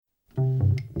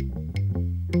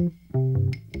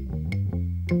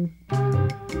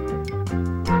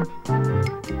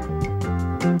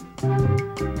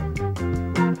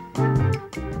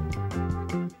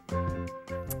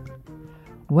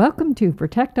Welcome to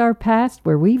Protect Our Past,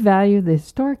 where we value the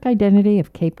historic identity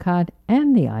of Cape Cod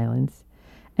and the islands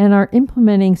and are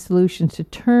implementing solutions to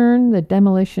turn the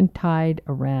demolition tide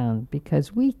around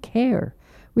because we care.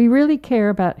 We really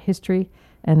care about history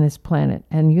and this planet,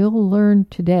 and you'll learn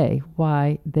today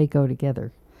why they go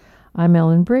together. I'm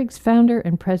Ellen Briggs, founder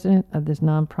and president of this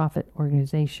nonprofit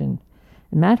organization.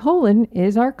 And Matt Holen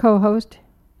is our co-host,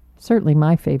 certainly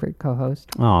my favorite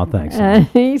co-host. Oh, thanks.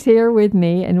 He's here with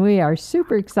me, and we are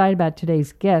super excited about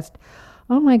today's guest.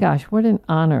 Oh my gosh, what an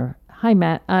honor. Hi,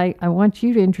 Matt. I want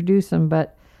you to introduce him,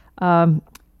 but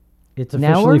it's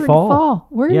now we're officially fall.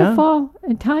 We're in the fall,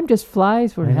 and time just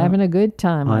flies. We're having a good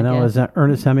time, I know. guess. As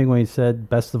Ernest Hemingway said,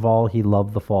 best of all, he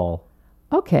loved the fall.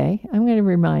 Okay, I'm going to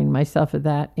remind myself of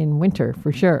that in winter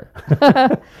for sure.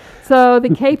 So the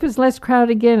Cape is less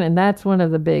crowded again, and that's one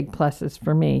of the big pluses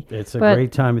for me. It's a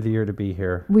great time of the year to be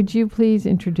here. Would you please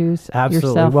introduce Absolutely.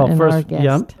 yourself Well, and first, our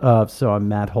guest? So I'm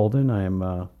Matt Holden. I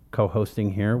am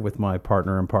co-hosting here with my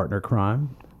partner in partner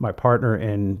crime, my partner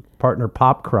in partner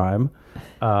pop crime,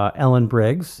 Ellen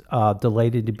Briggs.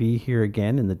 Delighted to be here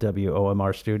again in the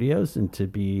WOMR studios and to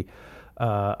be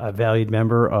a valued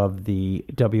member of the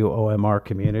WOMR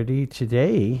community.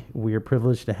 Today, we are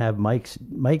privileged to have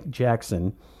Mike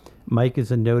Jackson. Mike is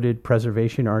a noted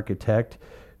preservation architect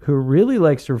who really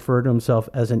likes to refer to himself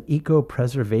as an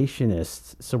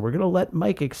eco-preservationist. So we're going to let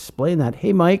Mike explain that.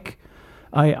 Hey, Mike,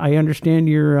 I understand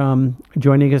you're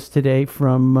joining us today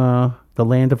from the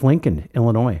land of Lincoln,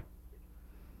 Illinois.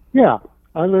 Yeah,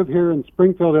 I live here in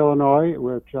Springfield, Illinois,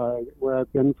 where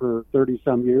I've been for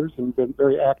 30-some years and been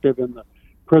very active in the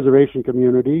preservation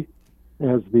community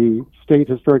as the State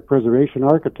Historic Preservation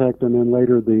Architect and then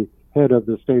later the head of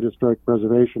the State Historic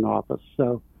Preservation Office.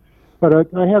 But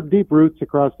I have deep roots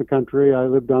across the country. I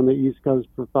lived on the East Coast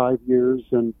for 5 years,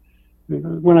 and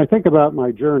when I think about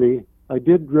my journey, I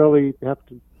did really have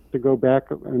to go back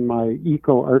in my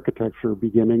eco-architecture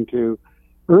beginning to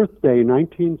Earth Day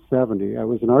 1970. I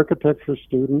was an architecture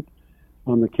student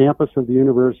on the campus of the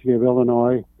University of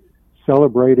Illinois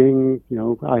celebrating,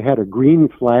 I had a green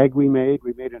flag we made.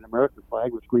 We made an American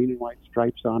flag with green and white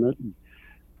stripes on it and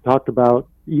talked about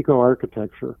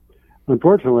eco-architecture.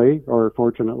 Unfortunately, or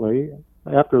fortunately,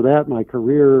 after that, my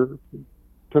career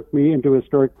took me into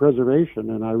historic preservation,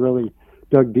 and I really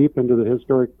dug deep into the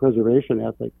historic preservation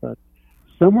ethic. But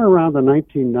somewhere around the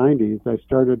 1990s, I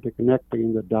started to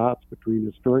connecting the dots between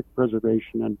historic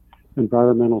preservation and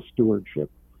environmental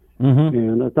stewardship. Mm-hmm.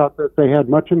 And I thought that they had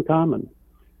much in common.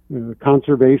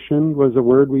 Conservation was a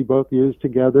word we both used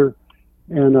together.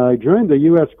 And I joined the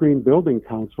U.S. Green Building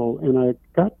Council, and I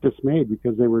got dismayed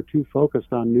because they were too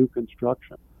focused on new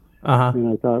construction. Uh-huh. And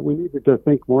I thought we needed to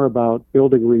think more about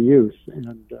building reuse.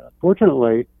 And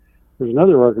fortunately, there's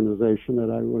another organization that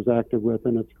I was active with,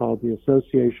 and it's called the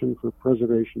Association for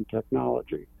Preservation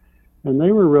Technology. And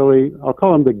they were really, I'll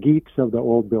call them the geeks of the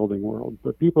old building world,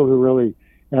 the people who really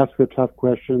ask the tough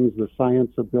questions, the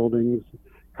science of buildings,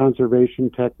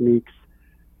 conservation techniques.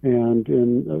 And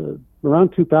in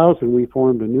around 2000, we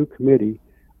formed a new committee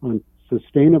on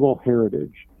sustainable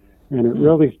heritage. And it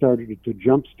really started to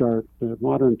jumpstart the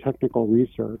modern technical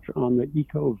research on the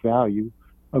eco-value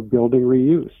of building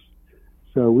reuse.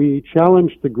 So we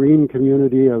challenged the green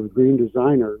community of green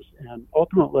designers, and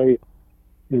ultimately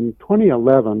in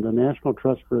 2011, the National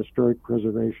Trust for Historic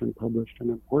Preservation published an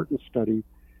important study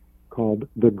called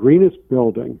The Greenest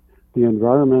Building, the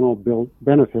Environmental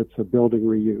Benefits of Building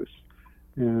Reuse.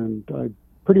 And I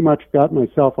pretty much got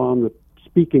myself on the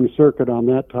speaking circuit on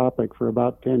that topic for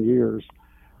about 10 years,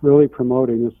 really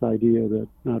promoting this idea that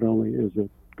not only is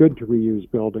it good to reuse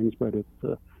buildings, but it's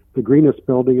the greenest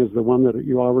building is the one that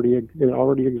it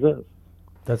already exists.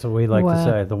 That's what we like to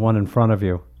say, the one in front of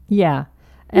you. Yeah.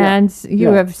 And you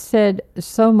have said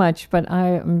so much, but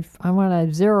I want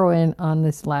to zero in on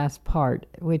this last part,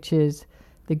 which is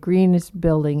the greenest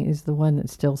building is the one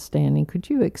that's still standing. Could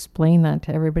you explain that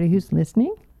to everybody who's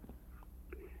listening?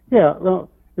 Yeah, well,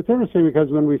 it's interesting because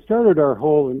when we started our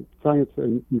whole science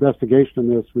and investigation in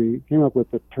this, we came up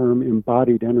with the term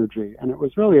embodied energy. And it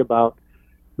was really about,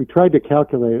 we tried to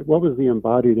calculate what was the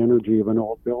embodied energy of an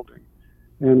old building.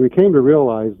 And we came to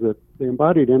realize that the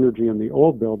embodied energy in the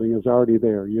old building is already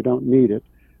there. You don't need it.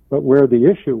 But where the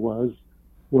issue was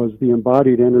the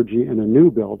embodied energy in a new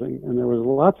building. And there was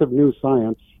lots of new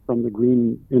science from the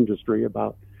green industry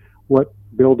about what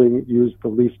building used the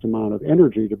least amount of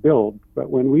energy to build. But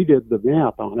when we did the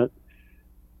math on it,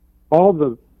 all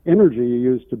the energy you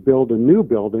use to build a new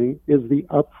building is the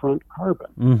upfront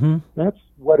carbon. Mm-hmm. That's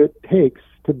what it takes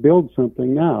to build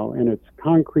something now, and it's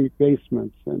concrete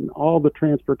basements and all the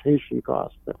transportation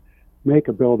costs that make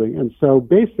a building. And so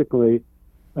basically,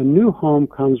 a new home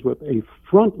comes with a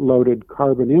front-loaded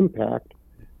carbon impact,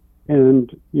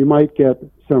 and you might get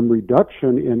some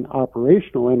reduction in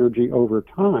operational energy over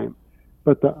time,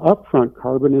 but the upfront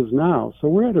carbon is now. So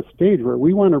we're at a stage where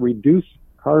we want to reduce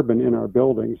carbon in our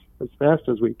buildings as fast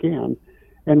as we can,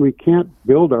 and we can't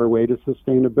build our way to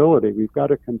sustainability. We've got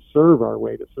to conserve our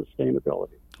way to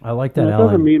sustainability. I like that, And that Alan.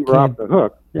 doesn't mean we're off the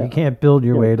hook. You can't build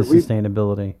your way to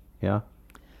sustainability. Yeah.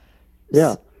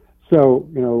 Yeah. So,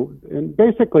 and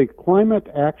basically climate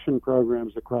action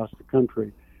programs across the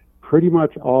country pretty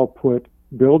much all put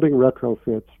building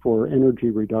retrofits for energy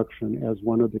reduction as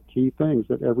one of the key things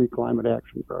that every climate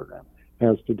action program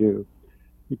has to do.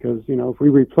 Because, if we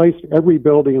replaced every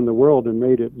building in the world and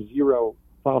made it zero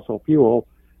fossil fuel,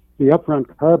 the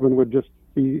upfront carbon would just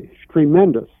be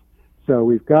tremendous. So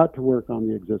we've got to work on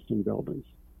the existing buildings.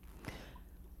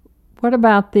 What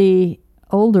about the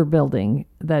older building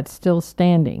that's still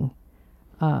standing?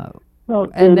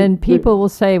 And then people will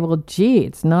say, well, gee,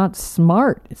 it's not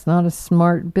smart. It's not a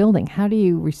smart building. How do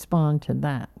you respond to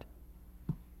that?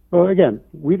 Well, again,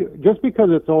 just because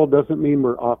it's old doesn't mean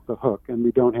we're off the hook and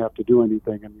we don't have to do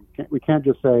anything. And we can't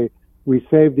just say we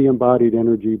save the embodied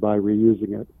energy by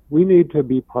reusing it. We need to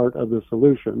be part of the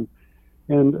solution.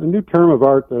 And a new term of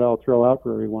art that I'll throw out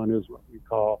for everyone is what we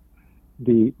call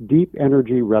the deep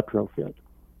energy retrofit.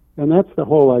 And that's the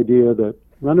whole idea that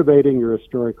renovating your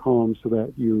historic home so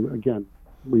that you, again,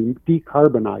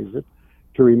 decarbonize it,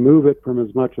 to remove it from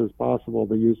as much as possible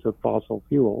the use of fossil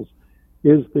fuels,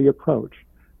 is the approach.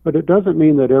 But it doesn't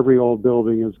mean that every old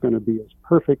building is going to be as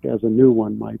perfect as a new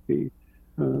one might be.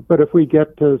 But if we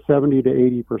get to 70 to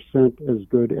 80% as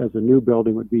good as a new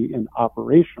building would be in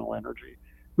operational energy,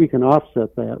 we can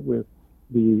offset that with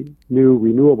the new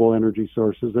renewable energy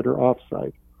sources that are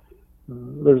off-site.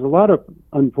 There's a lot of,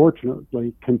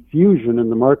 unfortunately, confusion in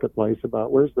the marketplace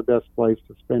about where's the best place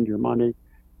to spend your money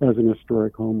as an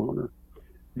historic homeowner.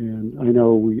 And I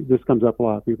know this comes up a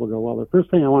lot. People go, well, the first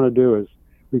thing I want to do is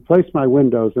replace my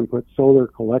windows and put solar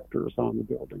collectors on the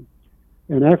building.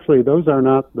 And actually, those are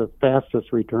not the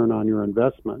fastest return on your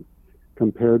investment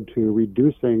compared to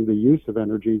reducing the use of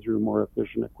energy through more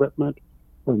efficient equipment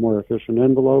or more efficient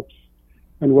envelopes.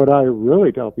 And what I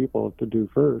really tell people to do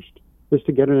first is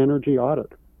to get an energy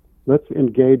audit. Let's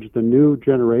engage the new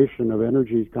generation of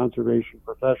energy conservation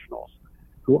professionals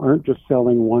who aren't just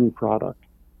selling one product.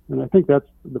 And I think that's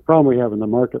the problem we have in the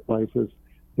marketplace is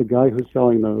the guy who's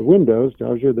selling the windows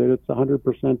tells you that it's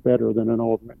 100% better than an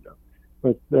old window.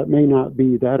 But that may not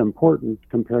be that important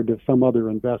compared to some other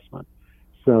investment.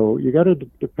 So you got to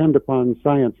depend upon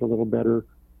science a little better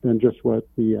than just what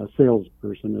the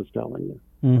salesperson is telling you.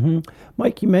 Mm-hmm.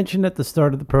 Mike, you mentioned at the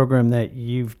start of the program that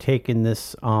you've taken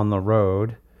this on the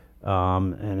road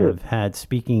and Sure. have had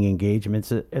speaking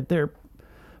engagements. Are there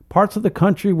parts of the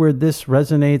country where this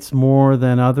resonates more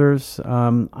than others?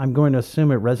 I'm going to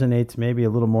assume it resonates maybe a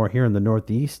little more here in the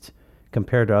Northeast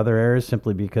compared to other areas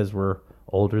simply because we're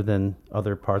older than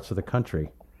other parts of the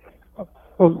country.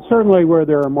 Well, certainly where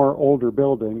there are more older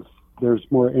buildings, there's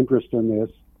more interest in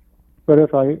this. But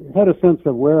if I had a sense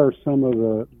of where are some of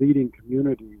the leading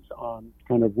communities on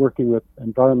kind of working with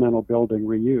environmental building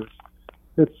reuse,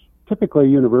 it's typically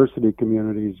university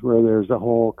communities where there's a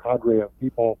whole cadre of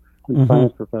people and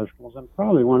science professionals. And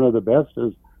probably one of the best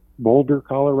is Boulder,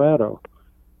 Colorado.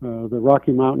 The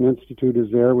Rocky Mountain Institute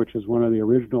is there, which is one of the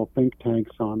original think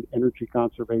tanks on energy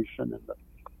conservation and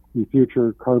the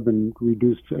future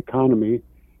carbon-reduced economy.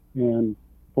 And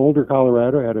Boulder,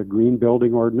 Colorado had a green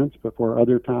building ordinance before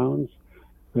other towns.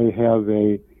 They have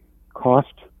a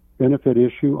cost-benefit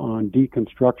issue on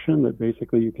deconstruction that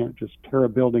basically you can't just tear a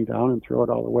building down and throw it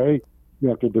all away. You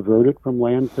have to divert it from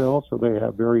landfill, so they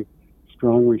have very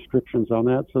strong restrictions on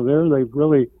that. So there they've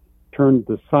really turned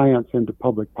the science into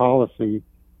public policy,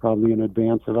 probably in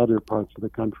advance of other parts of the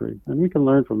country. And we can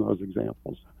learn from those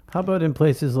examples. How about in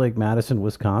places like Madison,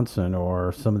 Wisconsin,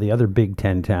 or some of the other Big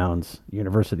Ten towns,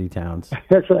 university towns?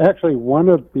 Actually, one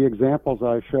of the examples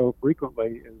I show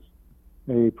frequently is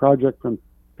a project from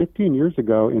 15 years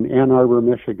ago in Ann Arbor,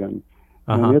 Michigan.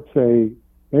 And it's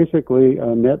basically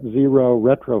a net zero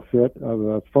retrofit of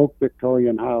a folk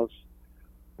Victorian house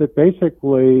that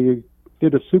basically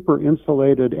did a super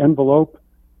insulated envelope,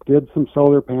 did some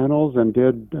solar panels, and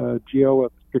did geo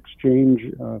exchange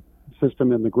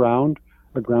system in the ground,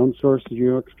 a ground source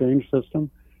geo exchange system.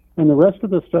 And the rest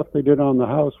of the stuff they did on the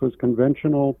house was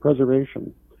conventional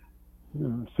preservation,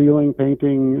 sealing,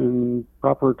 painting, and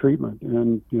proper treatment.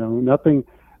 And, nothing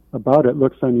about it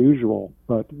looks unusual,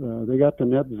 but they got to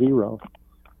net zero.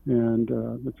 And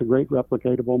it's a great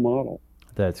replicatable model.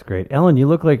 That's great. Ellen, you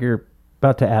look like you're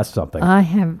about to ask something. I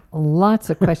have lots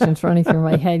of questions running through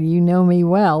my head. You know me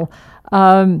well.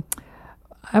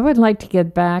 I would like to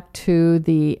get back to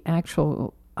the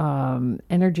actual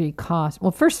energy cost.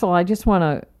 Well, first of all, I just want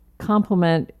to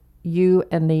compliment you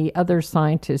and the other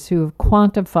scientists who have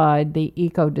quantified the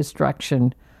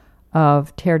eco-destruction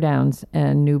of teardowns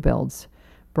and new builds.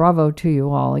 Bravo to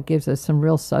you all. It gives us some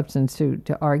real substance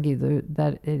to argue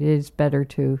that it is better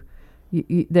to,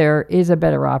 there is a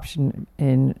better option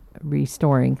in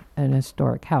restoring an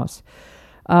historic house.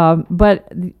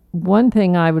 But one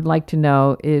thing I would like to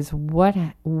know is what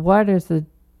is the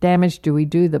damage do we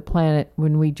do the planet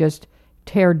when we just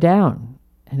tear down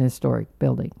an historic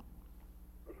building?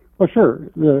 Well, sure.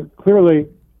 Clearly,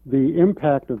 the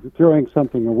impact of throwing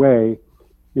something away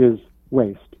is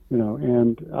waste,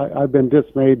 and I've been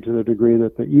dismayed to the degree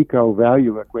that the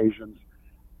eco-value equations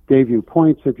gave you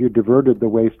points if you diverted the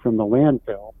waste from the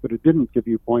landfill, but it didn't give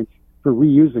you points for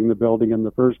reusing the building in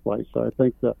the first place. So I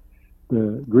think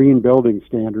the green building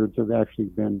standards have actually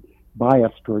been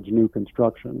biased towards new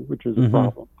construction, which is a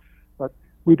problem. But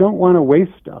we don't want to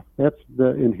waste stuff. That's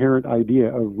the inherent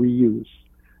idea of reuse.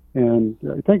 And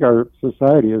I think our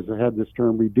society has had this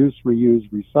term reduce, reuse,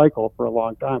 recycle for a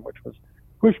long time, which was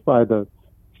pushed by the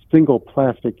single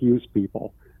plastic use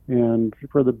people. And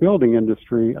for the building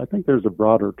industry, I think there's a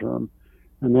broader term,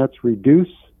 and that's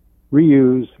reduce,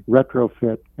 reuse,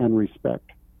 retrofit, and respect.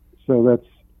 So that's,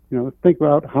 think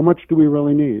about how much do we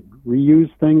really need? Reuse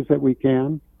things that we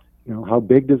can. How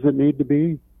big does it need to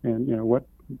be? And,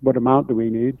 what amount do we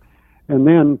need? And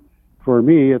then for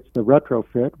me, it's the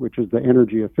retrofit, which is the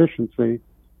energy efficiency.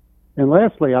 And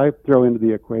lastly, I throw into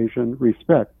the equation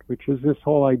respect, which is this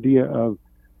whole idea of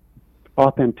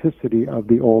authenticity of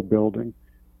the old building.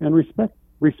 And respect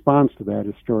responds to that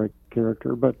historic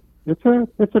character, but it's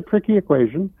a tricky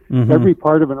equation. Every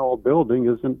part of an old building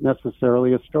isn't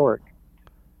necessarily historic.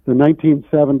 The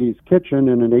 1970s kitchen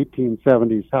in an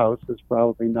 1870s house is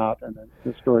probably not an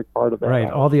historic part of that Right.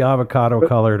 house. All the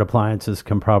avocado-colored appliances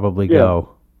can probably go.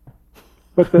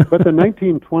 But the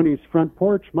 1920s front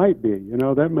porch might be.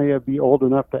 That may be old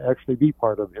enough to actually be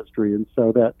part of history. And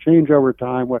so that change over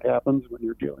time, what happens when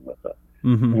you're dealing with it?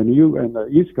 And you and the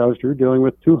East Coast, you're dealing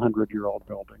with 200-year-old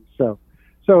buildings. So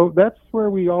that's where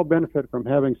we all benefit from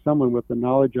having someone with the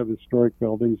knowledge of historic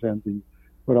buildings and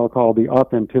what I'll call the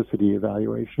authenticity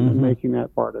evaluation and making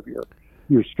that part of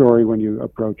your story when you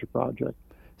approach a project.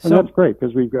 And that's great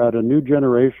because we've got a new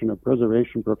generation of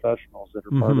preservation professionals that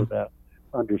are part of that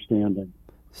understanding.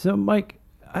 So, Mike,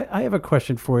 I have a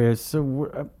question for you.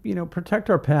 So,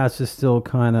 Protect Our Past is still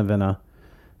kind of in a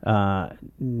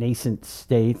nascent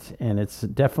state, and it's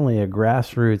definitely a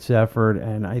grassroots effort.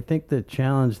 And I think the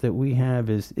challenge that we have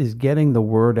is getting the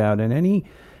word out. And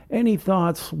any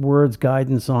thoughts, words,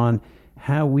 guidance on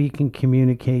how we can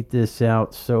communicate this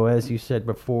out. So as you said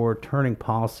before, turning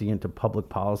policy into public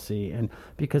policy. And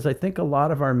because I think a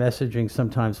lot of our messaging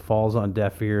sometimes falls on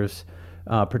deaf ears,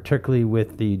 particularly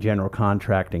with the general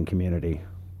contracting community.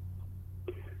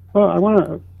 Well, I want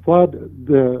to applaud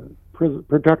the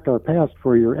Protect Our Past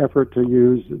for your effort to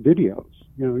use videos.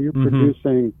 You're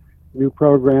producing new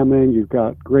programming, you've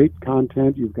got great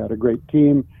content, you've got a great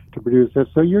team to produce this.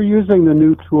 So you're using the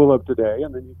new tool of today,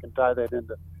 and then you can tie that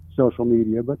into social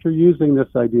media, but you're using this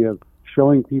idea of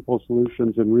showing people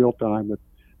solutions in real time with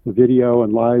the video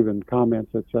and live and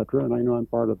comments, etc. And I know I'm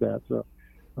part of that, so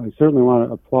I certainly want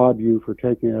to applaud you for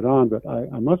taking it on. But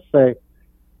I must say,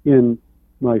 in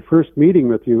my first meeting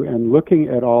with you and looking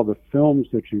at all the films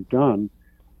that you've done,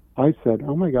 I said,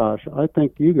 oh my gosh, I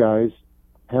think you guys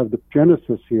have the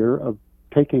genesis here of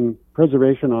taking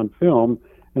preservation on film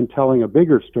and telling a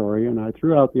bigger story. And I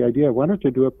threw out the idea, why don't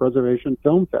you do a preservation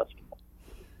film festival?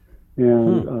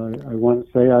 And I want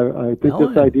to say I think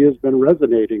Ellen, this idea has been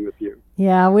resonating with you.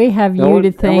 Yeah, we have you Ellen,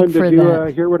 to thank Ellen, for did that.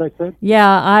 You hear what I said? Yeah,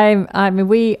 I mean,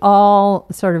 we all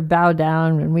sort of bow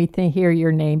down when we hear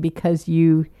your name because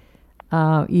you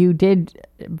did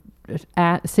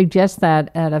suggest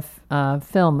that at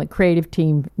a creative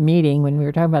team meeting when we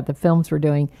were talking about the films we're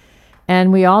doing,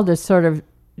 and we all just sort of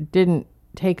didn't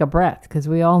take a breath because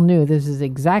we all knew this is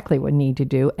exactly what we need to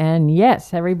do. And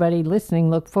yes, everybody listening,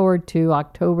 look forward to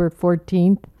October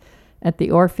 14th at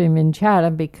the Orpheum in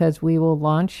Chatham because we will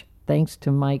launch, thanks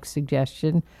to Mike's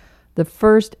suggestion, the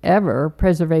first ever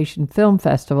Preservation Film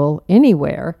Festival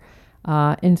anywhere.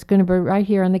 And it's going to be right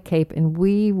here on the Cape, and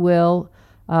we will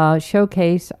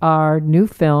showcase our new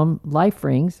film, Life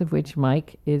Rings, of which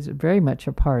Mike is very much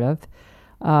a part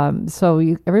of.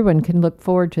 So everyone can look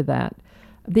forward to that.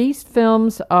 These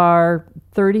films are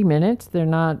 30 minutes. They're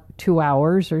not 2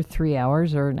 hours or 3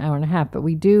 hours or an hour and a half, but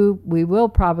we will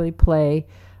probably play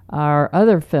our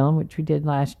other film, which we did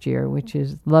last year, which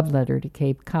is Love Letter to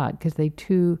Cape Cod, because the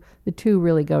two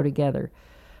really go together.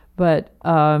 But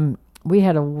we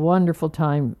had a wonderful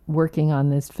time working on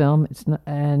this film,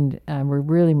 and we're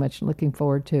really much looking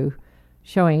forward to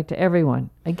showing it to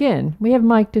everyone. Again, we have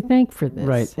Mike to thank for this.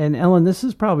 Right. And Ellen, this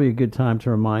is probably a good time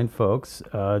to remind folks,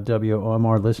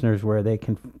 WOMR listeners, where they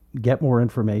can get more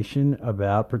information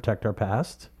about Protect Our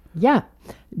Past. Yeah.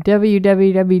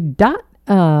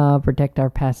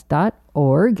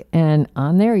 www.protectourpast.org. And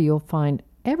on there you'll find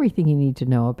everything you need to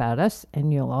know about us.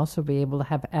 And you'll also be able to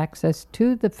have access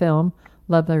to the film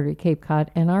Love Letter to Cape Cod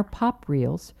and our pop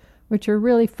reels, which are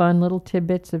really fun little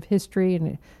tidbits of history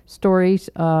and stories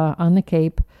on the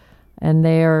Cape. And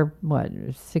they're,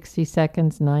 60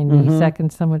 seconds, 90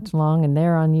 seconds, so much long, and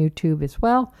they're on YouTube as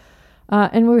well.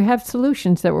 And we have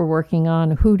solutions that we're working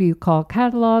on. Who do you call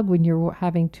catalog when you're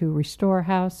having to restore a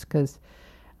house? Because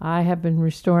I have been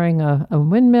restoring a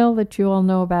windmill that you all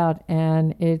know about,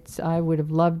 and I would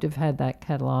have loved to have had that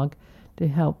catalog to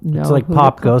help know. It's like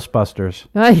Pop Ghostbusters.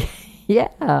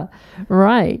 Yeah,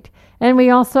 right. And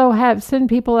we also send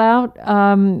people out,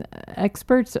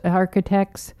 experts,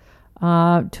 architects,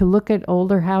 to look at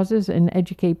older houses and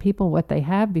educate people what they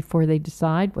have before they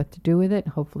decide what to do with it,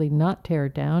 hopefully not tear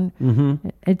it down. Mm-hmm.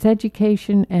 It's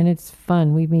education and it's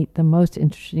fun. We meet the most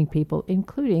interesting people,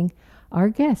 including our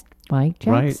guest, Mike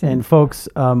Jackson. Right. And folks,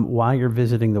 while you're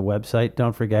visiting the website,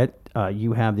 don't forget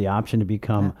you have the option to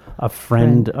become a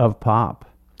friend of Pop.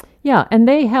 Yeah, and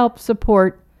they help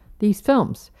support these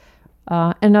films.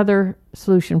 And other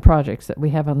solution projects that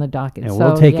we have on the docket. And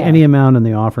we'll take any amount on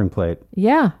the offering plate.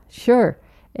 Yeah, sure.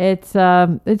 It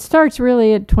starts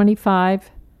really at $25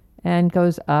 and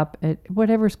goes up at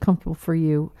whatever's comfortable for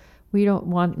you. We don't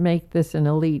want to make this an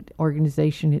elite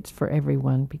organization. It's for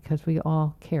everyone because we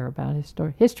all care about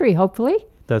history, hopefully.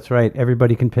 That's right.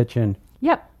 Everybody can pitch in.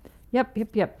 Yep.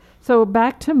 So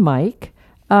back to Mike.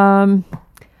 I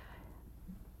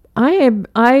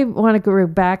want to go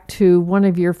back to one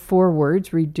of your 4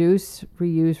 words: reduce,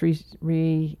 reuse,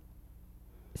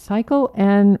 recycle,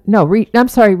 and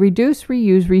reduce,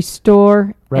 reuse,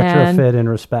 restore, retrofit, and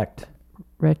respect.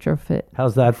 Retrofit.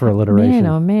 How's that for alliteration? Man,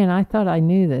 oh man, I thought I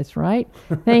knew this, right?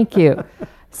 Thank you.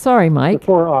 Sorry, Mike. The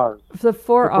 4 R's. The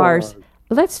 4 R's.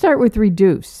 Let's start with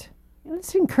reduce.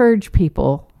 Let's encourage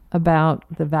people about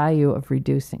the value of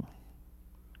reducing.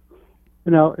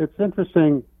 It's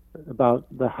interesting about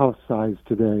the house size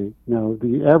today.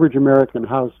 The average American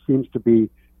house seems to be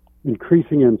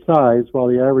increasing in size while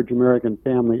the average American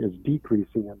family is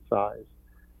decreasing in size.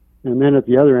 And then at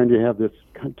the other end, you have this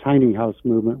tiny house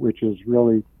movement, which is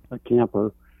really a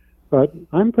camper. But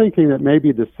I'm thinking that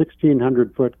maybe the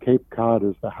 1,600-foot Cape Cod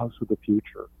is the house of the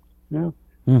future.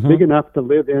 Big enough to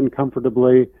live in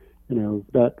comfortably.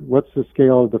 What's the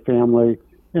scale of the family?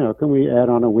 Can we add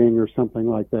on a wing or something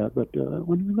like that? But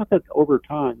when we look at over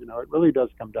time, it really does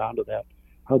come down to that.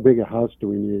 How big a house do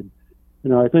we need?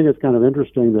 I think it's kind of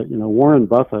interesting that, Warren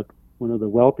Buffett, one of the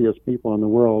wealthiest people in the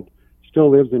world, still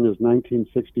lives in his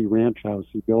 1960 ranch house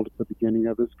he built at the beginning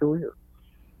of his career.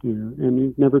 And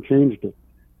he's never changed it.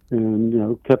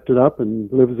 And, kept it up and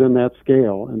lives in that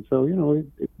scale. And so,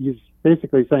 he's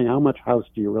basically saying, how much house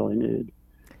do you really need?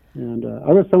 And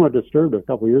I was somewhat disturbed a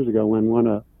couple of years ago when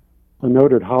a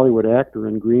noted Hollywood actor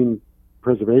and green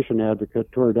preservation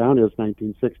advocate tore down his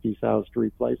 1960s house to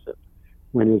replace it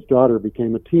when his daughter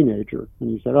became a teenager. And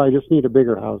he said, I just need a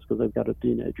bigger house because I've got a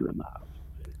teenager in the house.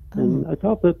 And I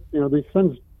thought that, these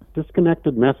sends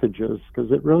disconnected messages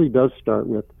because it really does start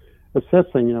with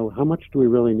assessing, how much do we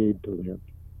really need to live?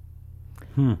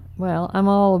 Well, I'm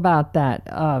all about that.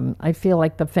 I feel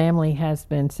like the family has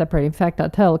been separated. In fact, I'll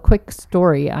tell a quick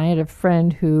story. I had a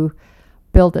friend who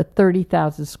built a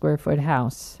 30,000 square foot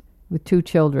house with 2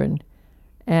 children,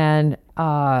 and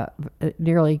it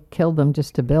nearly killed them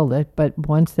just to build it. But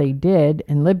once they did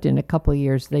and lived in a couple of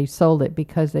years, they sold it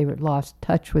because they had lost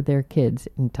touch with their kids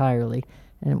entirely,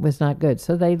 and it was not good.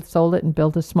 So they sold it and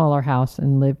built a smaller house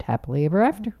and lived happily ever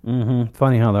after. Mm-hmm.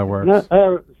 Funny how that works. I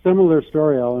have a similar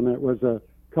story, Alan. It was a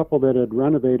couple that had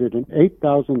renovated an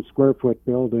 8,000 square foot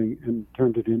building and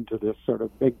turned it into this sort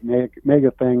of big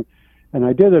mega thing. And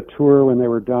I did a tour when they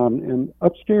were done, and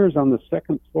upstairs on the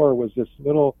 2nd floor was this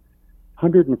little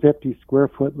 150 square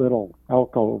foot little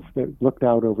alcove that looked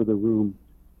out over the room.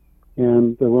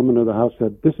 And the woman of the house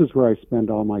said, this is where I spend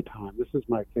all my time. This is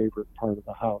my favorite part of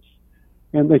the house.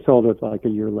 And they sold it like a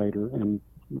year later and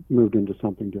moved into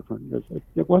something different.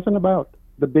 It wasn't about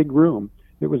the big room.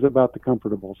 It was about the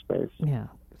comfortable space. Yeah.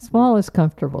 Small is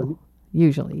comfortable,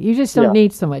 usually. You just don't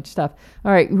need so much stuff.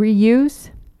 All right, reuse.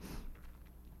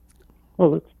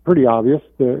 Well, pretty obvious.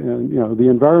 The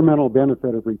environmental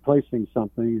benefit of replacing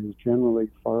something is generally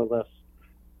far less.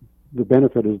 The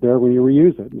benefit is there when you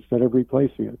reuse it instead of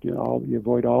replacing it. You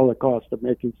avoid all the cost of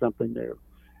making something new.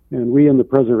 And we in the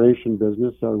preservation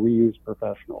business are reuse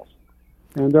professionals.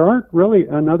 And there aren't really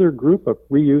another group of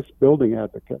reuse building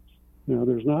advocates.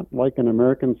 There's not like an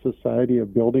American Society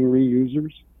of Building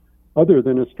Reusers other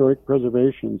than historic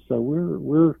preservation.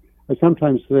 So I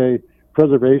sometimes say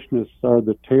preservationists are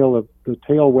the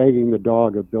tail wagging the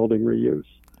dog of building reuse.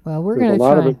 Well, There's a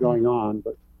lot of it going on,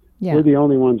 but we're the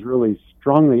only ones really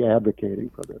strongly advocating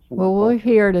for this. Well, we're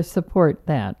here to support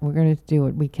that. We're going to do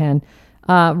what we can.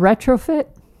 Retrofit?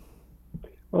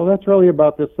 Well, that's really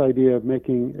about this idea of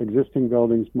making existing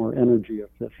buildings more energy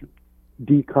efficient.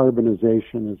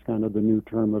 Decarbonization is kind of the new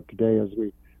term of today as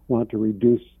we want to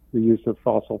reduce the use of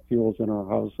fossil fuels in our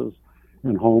houses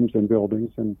and homes and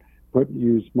buildings and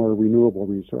use more renewable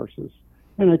resources.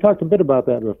 And I talked a bit about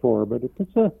that before, but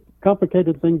it's a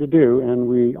complicated thing to do, and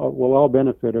we will all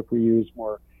benefit if we use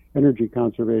more energy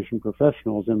conservation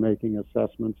professionals in making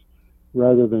assessments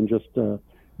rather than just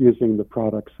using the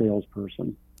product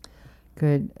salesperson.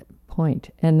 Good point.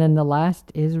 And then the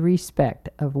last is respect,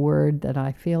 a word that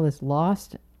I feel is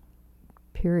lost,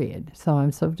 period. So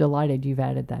I'm so delighted you've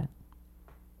added that.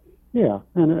 Yeah,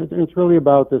 and it's really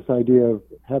about this idea of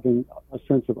having a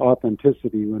sense of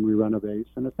authenticity when we renovate.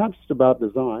 And it's not just about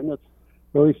design. It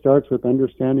really starts with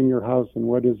understanding your house and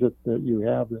what is it that you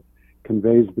have that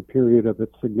conveys the period of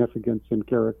its significance and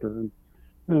character.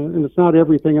 And it's not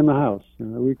everything in the house.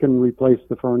 We can replace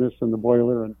the furnace and the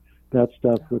boiler and that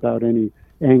stuff without any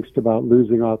angst about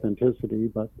losing authenticity,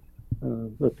 but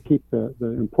let's keep the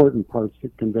important parts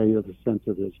that convey the sense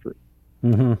of history.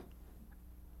 Mm-hmm.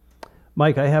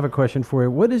 Mike, I have a question for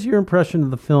you. What is your impression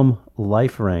of the film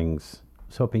Life Rings? I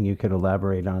was hoping you could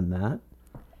elaborate on that.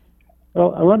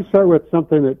 Well, I want to start with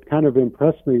something that kind of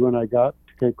impressed me when I got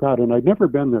to Cape Cod, and I'd never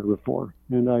been there before,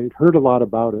 and I'd heard a lot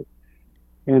about it.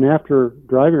 And after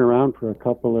driving around for a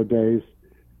couple of days,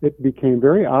 it became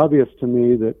very obvious to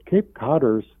me that Cape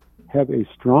Codders have a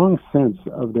strong sense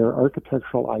of their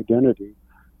architectural identity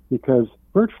because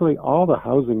virtually all the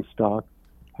housing stock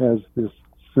has this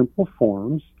simple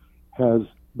forms, has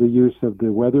the use of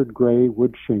the weathered gray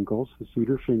wood shingles, the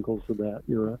cedar shingles of that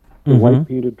era, the white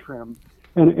painted trim.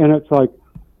 And it's like,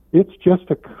 it's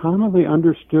just a commonly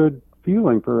understood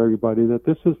feeling for everybody that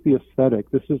this is the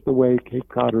aesthetic, this is the way Cape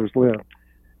Codders live.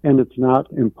 And it's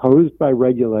not imposed by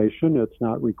regulation, it's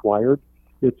not required.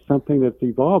 It's something that's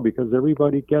evolved because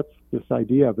everybody gets this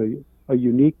idea of a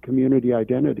unique community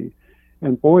identity.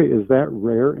 And boy, is that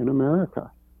rare in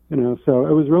America. So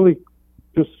it was really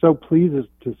just so pleased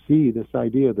to see this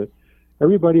idea that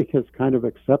everybody has kind of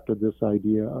accepted this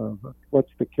idea of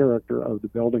what's the character of the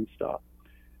building stock.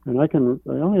 And the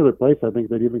only other place I think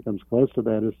that even comes close to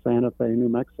that is Santa Fe, New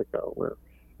Mexico, where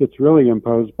it's really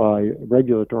imposed by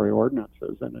regulatory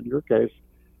ordinances. And in your case,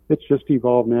 it's just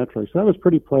evolved naturally. So that was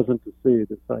pretty pleasant to see,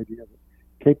 this idea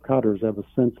that Cape Codders have a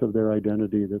sense of their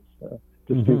identity that's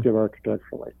distinctive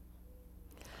architecturally.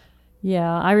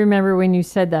 Yeah, I remember when you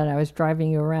said that, I was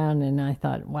driving you around and I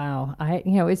thought, wow,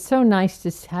 it's so nice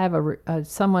to have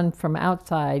someone from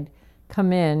outside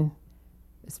come in,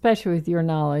 especially with your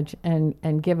knowledge,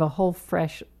 and give a whole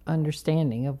fresh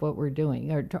understanding of what we're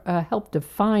doing, or help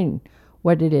define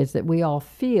what it is that we all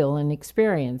feel and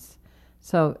experience.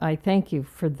 So I thank you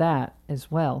for that as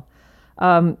well.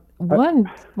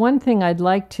 One thing I'd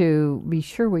like to be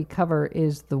sure we cover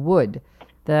is the wood,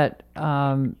 that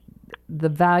the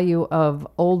value of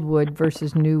old wood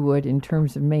versus new wood in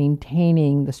terms of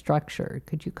maintaining the structure.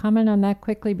 Could you comment on that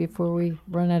quickly before we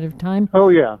run out of time? Oh,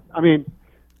 yeah. I mean,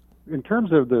 in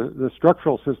terms of the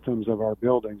structural systems of our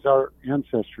buildings, our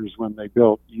ancestors, when they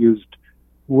built, used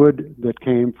wood that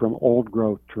came from old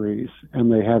growth trees,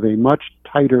 and they have a much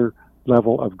tighter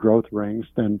level of growth rings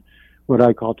than what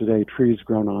I call today trees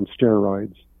grown on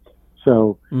steroids.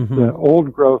 So the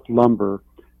old growth lumber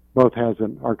both has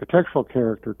an architectural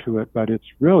character to it, but it's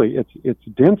really, its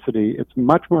density, it's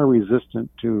much more resistant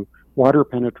to water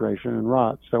penetration and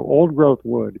rot. So old growth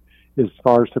wood is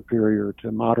far superior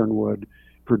to modern wood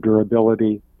for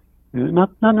durability, and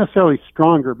not necessarily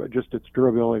stronger, but just its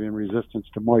durability and resistance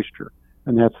to moisture.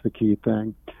 And that's the key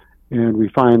thing. And we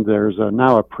find there's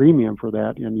now a premium for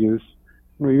that in use.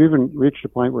 And we've even reached a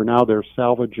point where now they're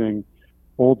salvaging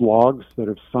old logs that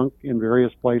have sunk in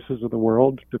various places of the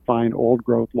world to find old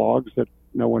growth logs that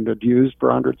no one had used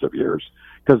for hundreds of years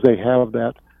because they have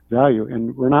that value.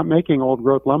 And we're not making old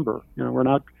growth lumber. We're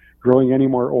not growing any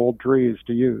more old trees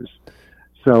to use.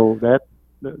 So that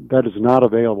is not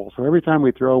available. So every time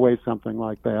we throw away something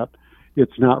like that,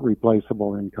 it's not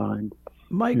replaceable in kind.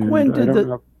 Mike, And when I did don't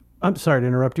know. I'm sorry to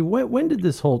interrupt you. When did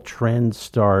this whole trend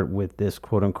start with this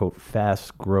quote unquote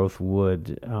fast growth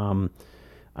wood?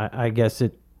 I guess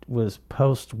it was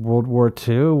post World War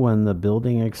II when the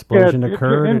building Yeah, explosion in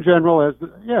occurred. general,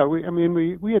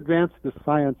 we advanced the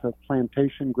science of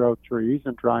plantation growth trees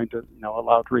and trying to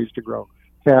allow trees to grow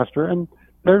faster. And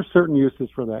there's certain uses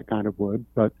for that kind of wood,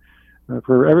 but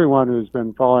for everyone who's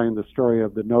been following the story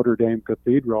of the Notre Dame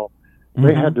Cathedral,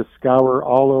 they had to scour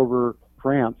all over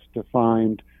France to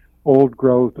find old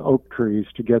growth oak trees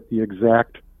to get the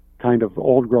exact kind of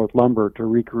old growth lumber to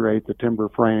recreate the timber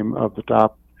frame of the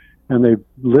top. And they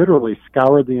literally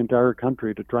scoured the entire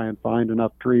country to try and find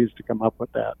enough trees to come up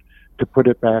with that, to put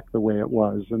it back the way it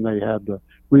was. And they had the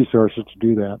resources to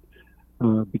do that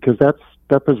because that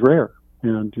stuff is rare.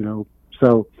 And,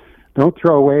 so don't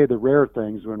throw away the rare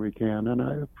things when we can.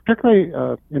 And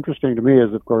particularly interesting to me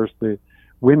is, of course, the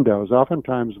windows.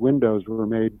 Oftentimes windows were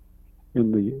made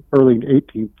in the early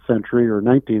 18th century or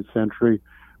 19th century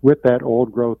with that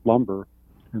old growth lumber.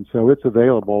 And so it's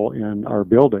available in our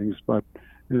buildings,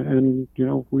 and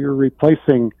we're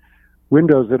replacing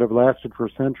windows that have lasted for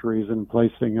centuries and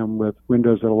placing them with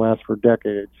windows that'll last for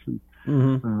decades.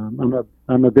 And,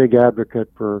 I'm a big advocate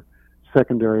for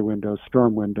secondary windows,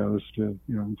 storm windows, to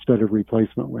instead of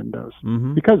replacement windows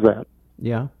because of that.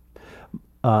 Yeah.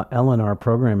 Ellen, our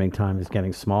programming time is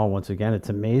getting small once again. It's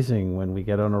amazing when we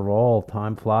get on a roll.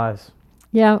 Time flies.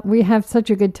 Yeah, we have such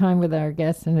a good time with our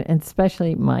guests, and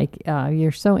especially Mike.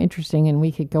 You're so interesting, and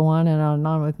we could go on and on and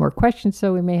on with more questions,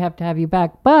 so we may have to have you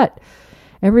back. But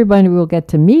everybody will get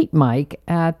to meet Mike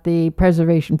at the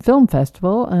Preservation Film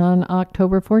Festival on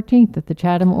October 14th at the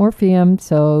Chatham Orpheum.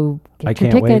 So I get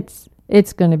your can't tickets.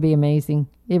 It's going to be amazing.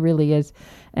 It really is.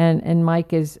 And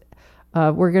Mike is...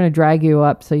 we're going to drag you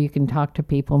up so you can talk to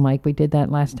people, Mike. We did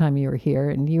that last time you were here,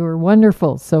 and you were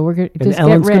wonderful. So we're going to just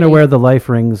Ellen's get ready. going to wear the Life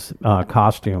Rings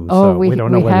costume, so we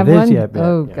don't know what have it is one? yet. But,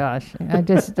 Oh gosh, I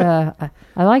just I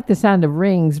like the sound of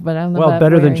rings, but I don't know. Well, about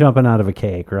better than wearing- jumping out of a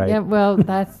cake, right? Yeah, well,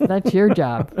 that's your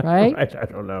job, right? I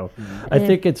don't know. I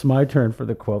think it's my turn for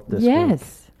the quote this week.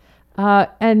 Yes.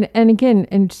 And again,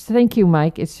 and thank you,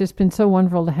 Mike. It's just been so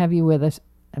wonderful to have you with us,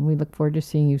 and we look forward to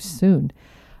seeing you soon.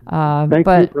 Thank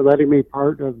you for letting me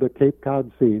part of the Cape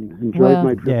Cod scene. Enjoyed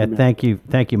my trip. Yeah, thank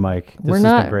you, Mike. This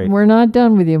has been great. We're not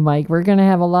done with you, Mike. We're going to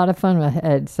have a lot of fun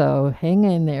ahead, so hang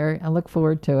in there. I look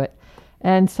forward to it.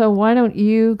 And so why don't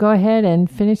you go ahead and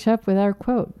finish up with our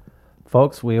quote?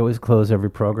 Folks, we always close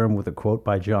every program with a quote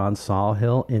by John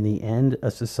Sawhill. In the end, a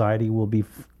society will be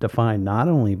defined not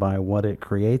only by what it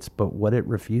creates, but what it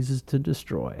refuses to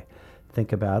destroy.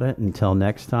 Think about it. Until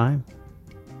next time,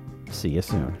 see you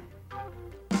soon.